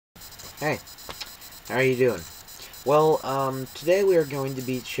Hey, how are you doing? Well, today we are going to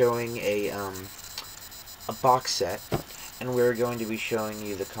be showing a box set, and we're going to be showing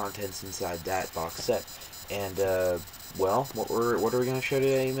you the contents inside that box set. And, well, what are we going to show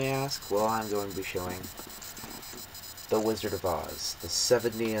today, you may ask? Well, I'm going to be showing The Wizard of Oz, the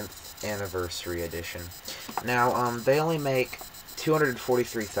 70th Anniversary Edition. Now, they only make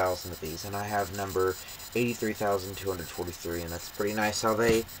 243,000 of these, and I have number 83,243, and that's pretty nice how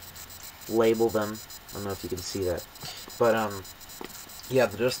they label them. I don't know if you can see that, but yeah,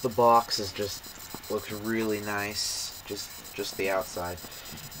 just the box looks really nice, just the outside,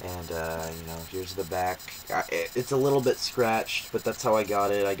 and you know, here's the back. It's a little bit scratched, but that's how I got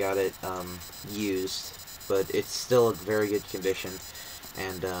it. I got it used, but it's still a very good condition,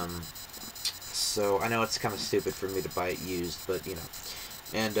 and so I know it's kind of stupid for me to buy it used, but you know,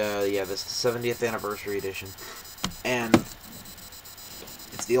 and yeah, this is the 70th Anniversary Edition, and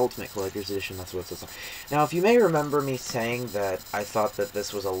it's the Ultimate Collector's Edition, that's what it says. Now, if you may remember me saying that I thought that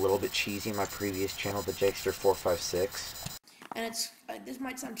this was a little bit cheesy in my previous channel, the Jakester456. And it's, this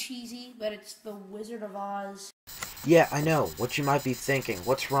might sound cheesy, but it's The Wizard of Oz. Yeah, I know, what you might be thinking.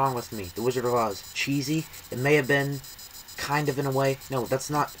 What's wrong with me? The Wizard of Oz. Cheesy? It may have been, kind of in a way. No, it's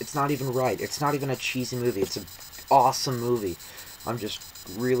not even right. It's not even a cheesy movie. It's an awesome movie. I'm just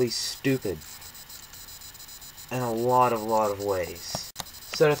really stupid. In a lot of ways.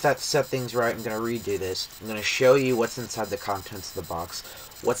 So to set things right, I'm going to redo this. I'm going to show you what's inside the contents of the box,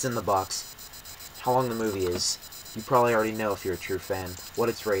 what's in the box, how long the movie is. You probably already know if you're a true fan, what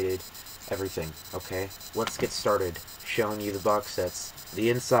it's rated, everything, okay? Let's get started showing you the box sets, the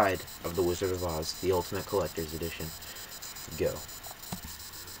inside of The Wizard of Oz, the Ultimate Collector's Edition. Go.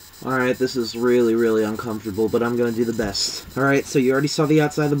 Alright, this is really uncomfortable, but I'm going to do the best. Alright, so you already saw the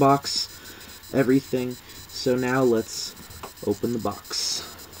outside of the box, everything, so now let's open the box.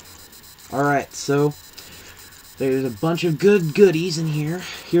 Alright, so there's a bunch of good goodies in here.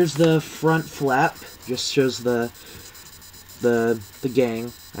 Here's the front flap. Just shows the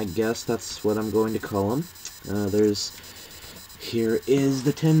gang, I guess. That's what I'm going to call them. Here is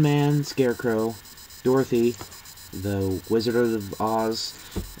the Tin Man, Scarecrow, Dorothy, the Wizard of Oz,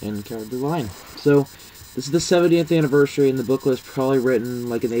 and Cowardly Lion. So, this is the 70th anniversary, and the booklet was probably written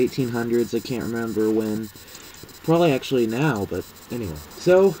like in the 1800s. I can't remember when. Probably actually now, but anyway.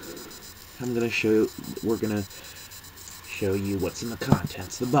 So, we're gonna show you what's in the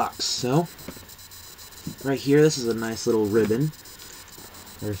contents of the box. So, right here, this is a nice little ribbon.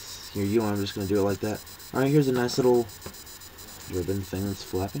 I'm just gonna do it like that. Alright, here's a nice little ribbon thing that's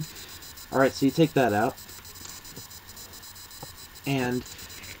flapping. Alright, so you take that out. And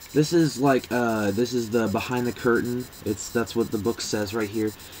this is like, this is the behind the curtain. That's what the book says right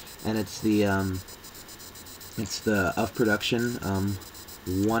here. And it's the of production,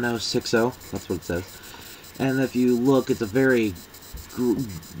 1060, that's what it says. And if you look, it's a very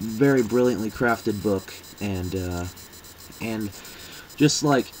brilliantly crafted book, and just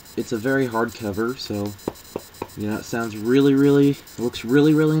like, it's a very hard cover, so, you know, it sounds it looks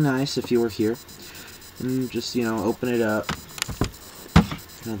really nice if you were here. And just, you know, open it up.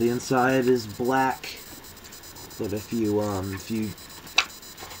 Now, the inside is black, but if you do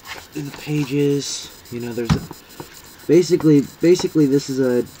the pages, you know, there's basically this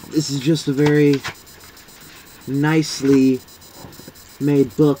is just a very nicely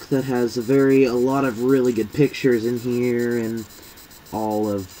made book that has a lot of really good pictures in here, and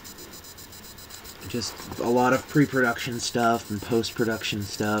just a lot of pre-production stuff and post-production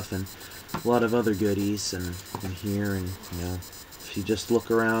stuff, and a lot of other goodies in here. And you know, if you just look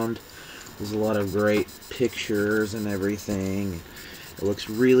around, there's a lot of great pictures and everything. It looks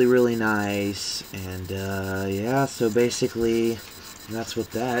really nice, and yeah, so basically that's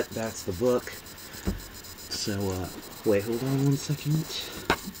the book. So wait, hold on one second.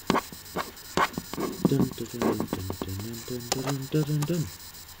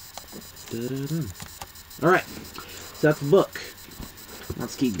 Alright, so that's the book.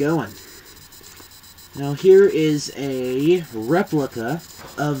 Let's keep going. Now here is a replica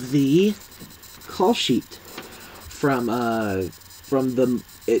of the call sheet from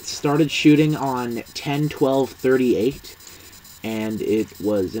it started shooting on 10/12/38, and it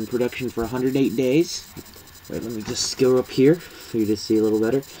was in production for 108 days. Right, let me just go up here for you to see a little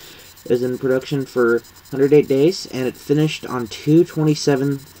better. It was in production for 108 days, and it finished on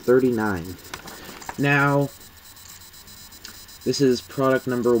 2/27/39. Now, this is product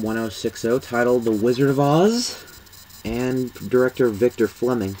number 1060, titled The Wizard of Oz, and director Victor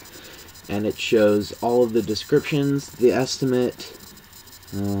Fleming. And it shows all of the descriptions, the estimate,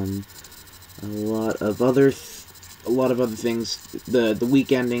 a lot of other a lot of other things. The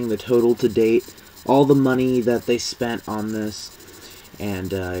week ending, the total to date, all the money that they spent on this,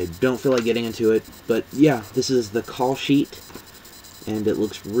 and I don't feel like getting into it. But yeah, this is the call sheet, and it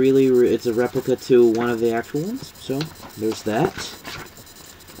looks really. It's a replica to one of the actual ones. So there's that.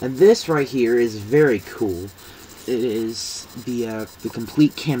 And this right here is very cool. It is the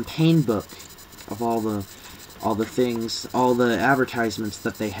complete campaign book of all the things, all the advertisements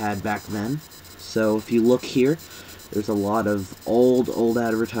that they had back then. So if you look here, there's a lot of old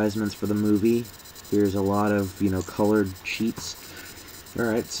advertisements for the movie. Here's a lot of, you know, colored sheets.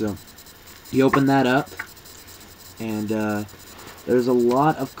 Alright, so you open that up, and there's a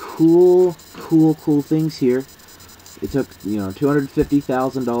lot of cool things here. It took, you know,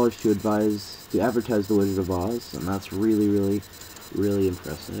 $250,000 to advertise The Wizard of Oz, and that's really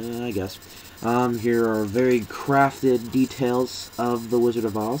impressive, I guess. Here are very crafted details of The Wizard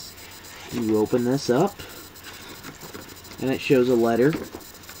of Oz. You open this up, and it shows a letter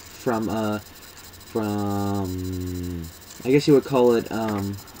from, I guess you would call it,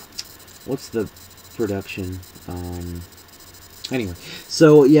 what's the production? Anyway,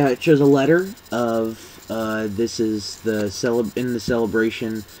 so yeah, it shows a letter of, this is in the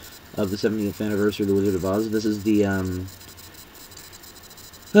celebration of the 70th anniversary of The Wizard of Oz. This is the,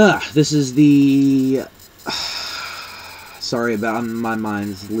 sorry about, my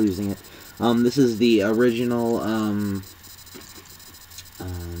mind's losing it. This is the original,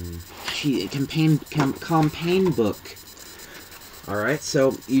 campaign book. Alright,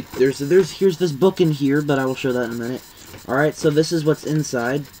 so, here's this book in here, but I will show that in a minute. Alright, so this is what's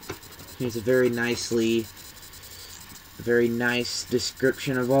inside. Here's a very nice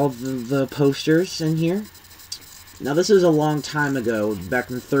description of all the posters in here. Now, this is a long time ago,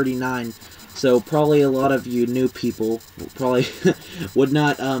 back in '39, so probably a lot of you new people probably would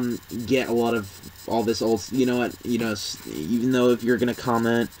not get a lot of all this old. You know what? You know, even though if you're gonna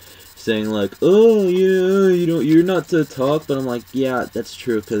comment saying like, "Oh yeah, you're not to talk," but I'm like, yeah, that's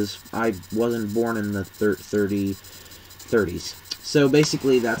true because I wasn't born in the 30s. So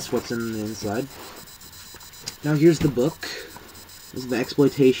basically, that's what's in the inside. Now here's the book. This is the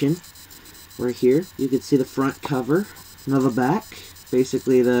exploitation. Right here, you can see the front cover. Now the back,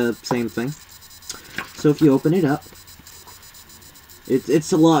 basically the same thing. So if you open it up,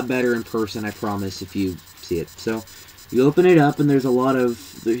 it's a lot better in person, I promise, if you see it. So you open it up, and here's a lot of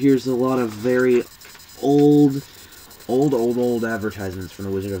very old advertisements from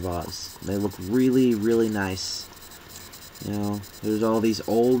The Wizard of Oz. They look really nice. You know, there's all these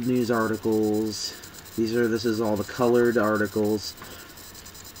old news articles. This is all the colored articles.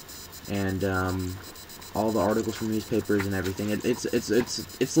 And all the articles from newspapers and everything.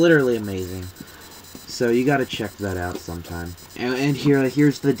 It's literally amazing. So you got to check that out sometime. And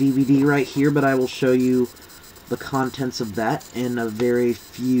here's the DVD right here, but I will show you the contents of that in a very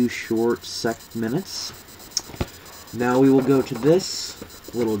few short minutes. Now we will go to this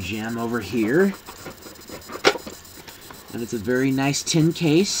little gem over here, and it's a very nice tin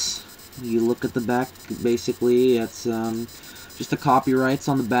case. You look at the back. Basically, it's just the copyrights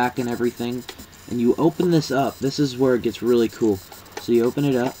on the back and everything. And you open this up. This is where it gets really cool. So you open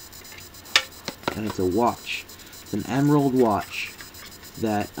it up, and it's a watch. It's an emerald watch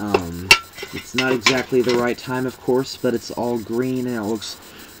that, it's not exactly the right time, of course, but it's all green, and it looks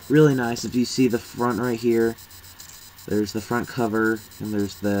really nice. If you see the front right here, there's the front cover, and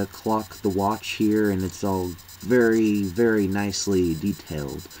there's the clock, the watch here, and it's all very nicely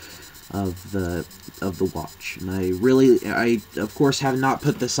detailed of the watch. And I of course have not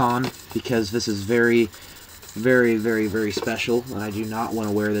put this on because this is very special, and I do not want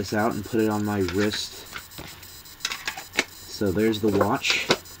to wear this out and put it on my wrist. So there's the watch.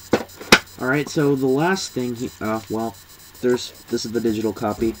 Alright, so the last thing, well, this is the digital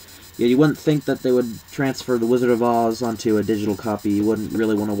copy. Yeah, you wouldn't think that they would transfer The Wizard of Oz onto a digital copy. You wouldn't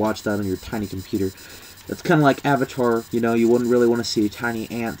really want to watch that on your tiny computer. It's kind of like Avatar, you know, you wouldn't really want to see tiny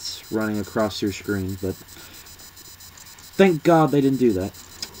ants running across your screen, but thank God they didn't do that.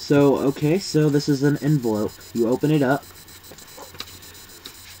 So, okay, so this is an envelope. You open it up,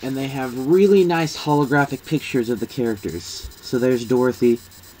 and they have really nice holographic pictures of the characters. So there's Dorothy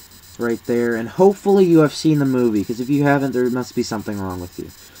right there, and hopefully you have seen the movie, because if you haven't, there must be something wrong with you.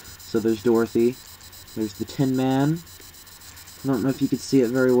 So there's Dorothy, there's the Tin Man. I don't know if you could see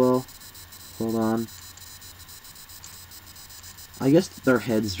it very well. Hold on. I guess their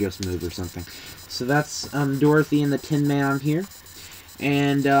heads just moved or something. So that's Dorothy and the Tin Man here.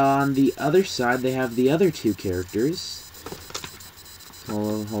 And on the other side, they have the other two characters.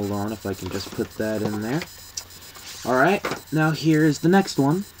 Hold on, if I can just put that in there. Alright, now here's the next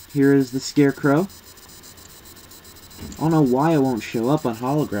one. Here is the Scarecrow. I don't know why it won't show up on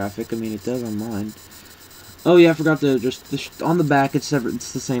holographic. I mean, it does on mine. Oh yeah, I forgot to just on the back. It's the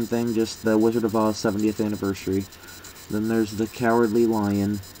same thing. Just the Wizard of Oz 70th anniversary. Then there's the Cowardly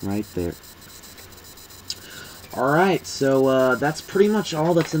Lion right there. All right, so that's pretty much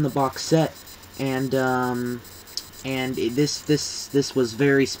all that's in the box set, and this was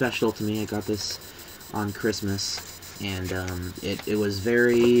very special to me. I got this on Christmas, and it was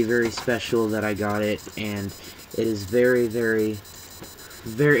very, very special that I got it, and it is very, very,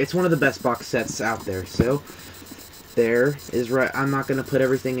 very, it's one of the best box sets out there. So there is right. I'm not going to put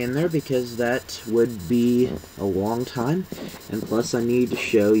everything in there because that would be a long time, and plus I need to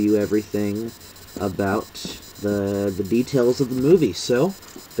show you everything about the details of the movie. So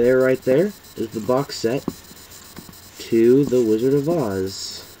there, right there, is the box set to The Wizard of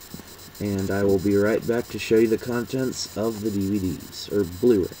Oz, and I will be right back to show you the contents of the DVDs or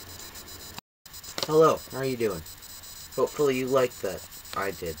Blu-ray. Hello, how are you doing? Hopefully you liked that. I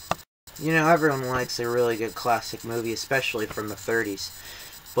did. You know, everyone likes a really good classic movie, especially from the 30s,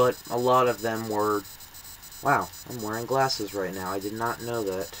 but a lot of them were... Wow, I'm wearing glasses right now. I did not know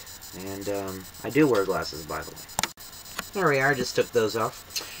that. And, I do wear glasses, by the way. There we are, I just took those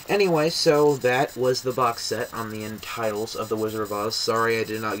off. Anyway, so that was the box set on the end titles of The Wizard of Oz. Sorry I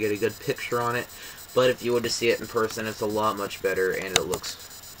did not get a good picture on it, but if you were to see it in person, it's a lot much better, and it looks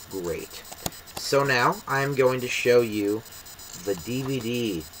great. So now, I'm going to show you the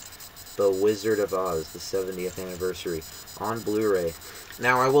DVD, The Wizard of Oz, the 70th anniversary, on Blu-ray.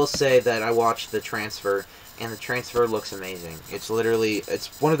 Now, I will say that I watched the transfer, and the transfer looks amazing. It's literally,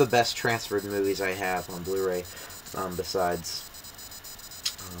 it's one of the best transferred movies I have on Blu-ray, besides,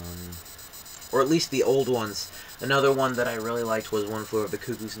 or at least the old ones. Another one that I really liked was One Flew Over the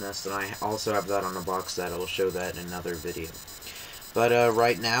Cuckoo's Nest, and I also have that on a box set. I will show that in another video. But,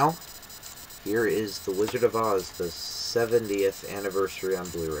 right now, here is The Wizard of Oz, the 70th anniversary on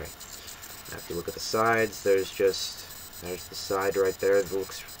Blu-ray. Now, if you look at the sides, there's the side right there. It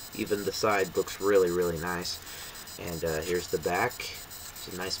looks, even the side looks really, really nice. And here's the back. It's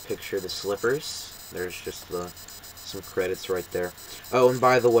a nice picture of the slippers. There's just some credits right there. Oh, and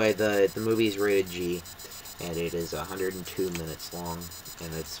by the way, the movie is rated G, and it is 102 minutes long,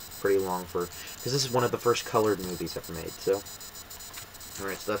 and it's pretty long because this is one of the first colored movies ever made. So,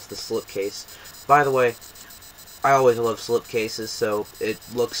 alright, so that's the slipcase. By the way, I always love slipcases, so it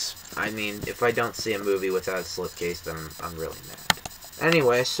looks, I mean, if I don't see a movie without a slipcase, then I'm really mad.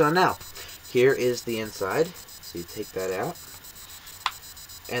 Anyway, so now, here is the inside. So you take that out.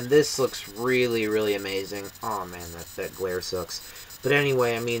 And this looks really, really amazing. Oh man, that glare sucks. But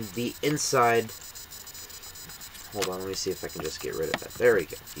anyway, I mean, the inside... Hold on, let me see if I can just get rid of that. There we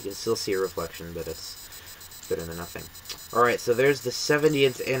go. You can still see a reflection, but it's better than nothing. Alright, so there's the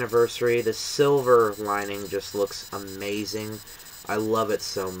 70th anniversary. The silver lining just looks amazing. I love it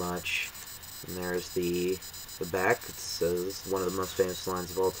so much. And there's the back. It says one of the most famous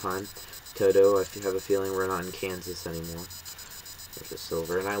lines of all time. Toto, I have a feeling we're not in Kansas anymore. There's the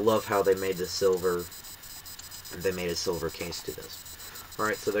silver. And I love how they made the silver, and they made a silver case to this.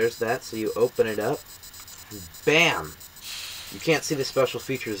 Alright, so there's that. So you open it up. Bam! You can't see the special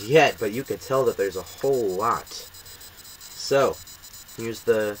features yet, but you can tell that there's a whole lot. So, there's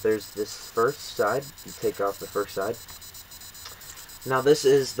this first side. You take off the first side. Now this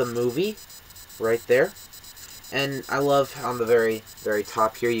is the movie, right there. And I love on the very, very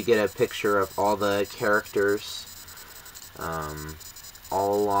top here, you get a picture of all the characters,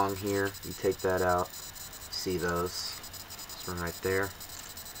 all along here. You take that out, see those. This one right there.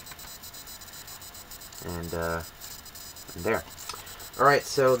 And there. Alright,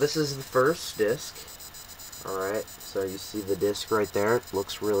 so this is the first disc. Alright, so you see the disc right there. It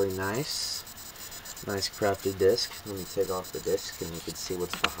looks really nice. Nice crafted disc. Let me take off the disc and you can see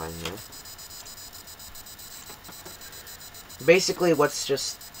what's behind there. Basically, what's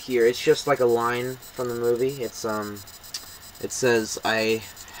just here, it's just like a line from the movie. It's, it says, "I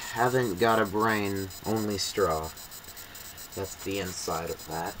haven't got a brain, only straw." That's the inside of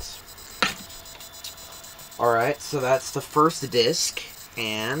that. Alright, so that's the first disc,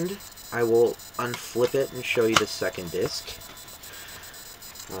 and I will unflip it and show you the second disc.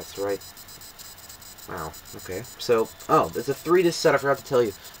 That's right. Wow, okay. So, oh, it's a 3-disc set, I forgot to tell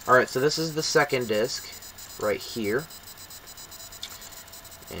you. Alright, so this is the second disc, right here.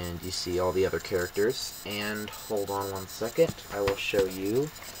 And you see all the other characters. And, hold on one second, I will show you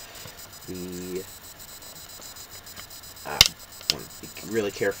the... be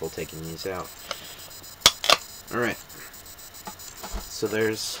really careful taking these out. Alright, so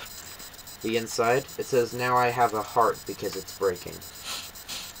there's the inside. It says, "Now I have a heart because it's breaking."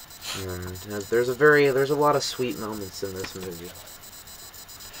 And there's a lot of sweet moments in this movie.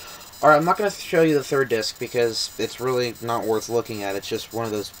 Alright, I'm not going to show you the third disc because it's really not worth looking at. It's just one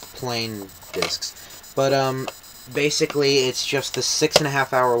of those plain discs. But, basically, it's just a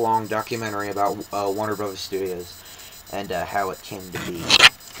 6.5 hour long documentary about Warner Bros. Studios and how it came to be.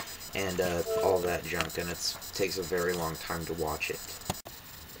 And all that junk, and it takes a very long time to watch it.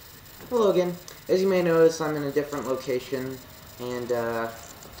 Hello again. As you may notice, I'm in a different location, and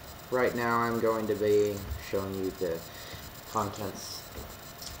right now I'm going to be showing you the contents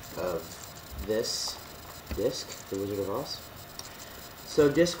of this disc, The Wizard of Oz. So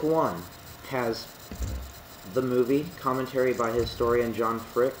disc 1 has the movie, commentary by historian John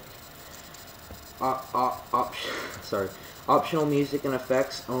Frick, optional music and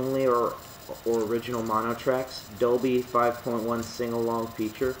effects only or original mono tracks, Dolby 5.1 sing-along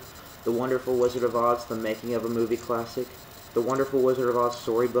feature, The Wonderful Wizard of Oz, the making of a movie classic, The Wonderful Wizard of Oz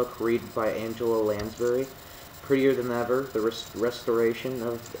storybook read by Angela Lansbury, Prettier Than Ever, the restoration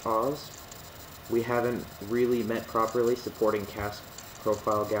of Oz, We Haven't Really Met Properly, supporting cast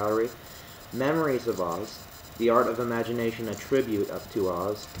profile gallery, Memories of Oz, The Art of Imagination, a tribute up to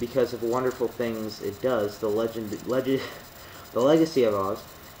Oz, because of wonderful things it does, the Legacy of Oz,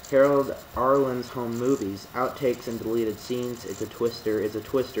 Harold Arlen's home movies, outtakes and deleted scenes, It's a Twister,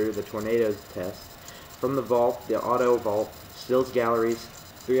 the Tornado Test, From the Vault, the Auto Vault, Stills Galleries,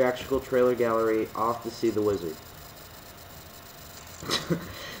 Theatrical Trailer Gallery, Off to See the Wizard.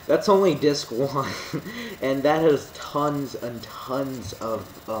 That's only disc 1, and that has tons and tons of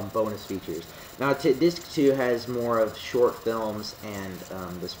bonus features. Now, disc 2 has more of short films and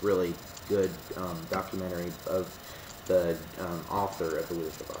this really good documentary of the author of The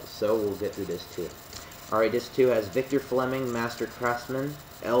Wizard of Oz. So we'll get through disc 2. Alright, disc 2 has Victor Fleming, Master Craftsman,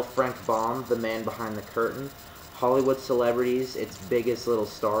 L. Frank Baum, The Man Behind the Curtain, Hollywood Celebrities, Its Biggest Little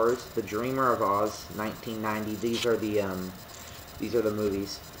Stars, The Dreamer of Oz, 1990. These are the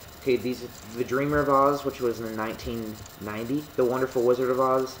movies. Okay, The Dreamer of Oz, which was in 1990. The Wonderful Wizard of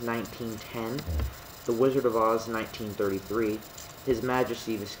Oz, 1910. The Wizard of Oz, 1933. His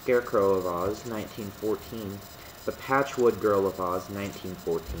Majesty the Scarecrow of Oz, 1914. The Patchwood Girl of Oz,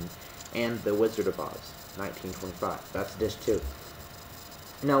 1914. And The Wizard of Oz, 1925. That's disc 2.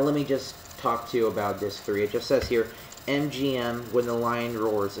 Now let me just talk to you about disc 3. It just says here, MGM When the Lion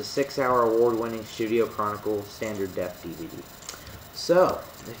Roars, a 6-hour award-winning Studio Chronicle standard def DVD. So,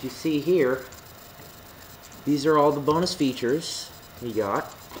 if you see here, these are all the bonus features you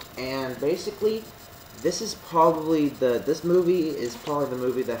got, and basically, this movie is probably the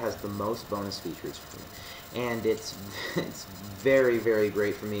movie that has the most bonus features for me, and it's very, very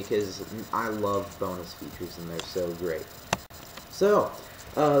great for me because I love bonus features and they're so great. So,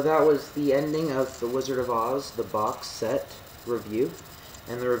 that was the ending of The Wizard of Oz, the box set review,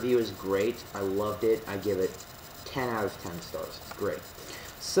 and the review is great. I loved it. I give it 10 out of 10 stars. It's great.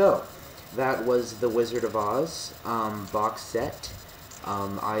 So, that was The Wizard of Oz box set.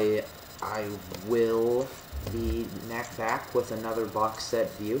 I will be back with another box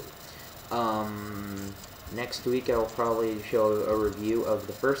set view. Next week I'll probably show a review of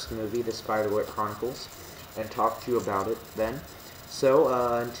the first movie, The Spiderwick Chronicles, and talk to you about it then. So,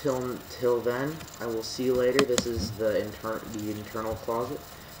 until then, I will see you later. This is the internal closet,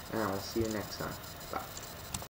 and I will see you next time. Bye.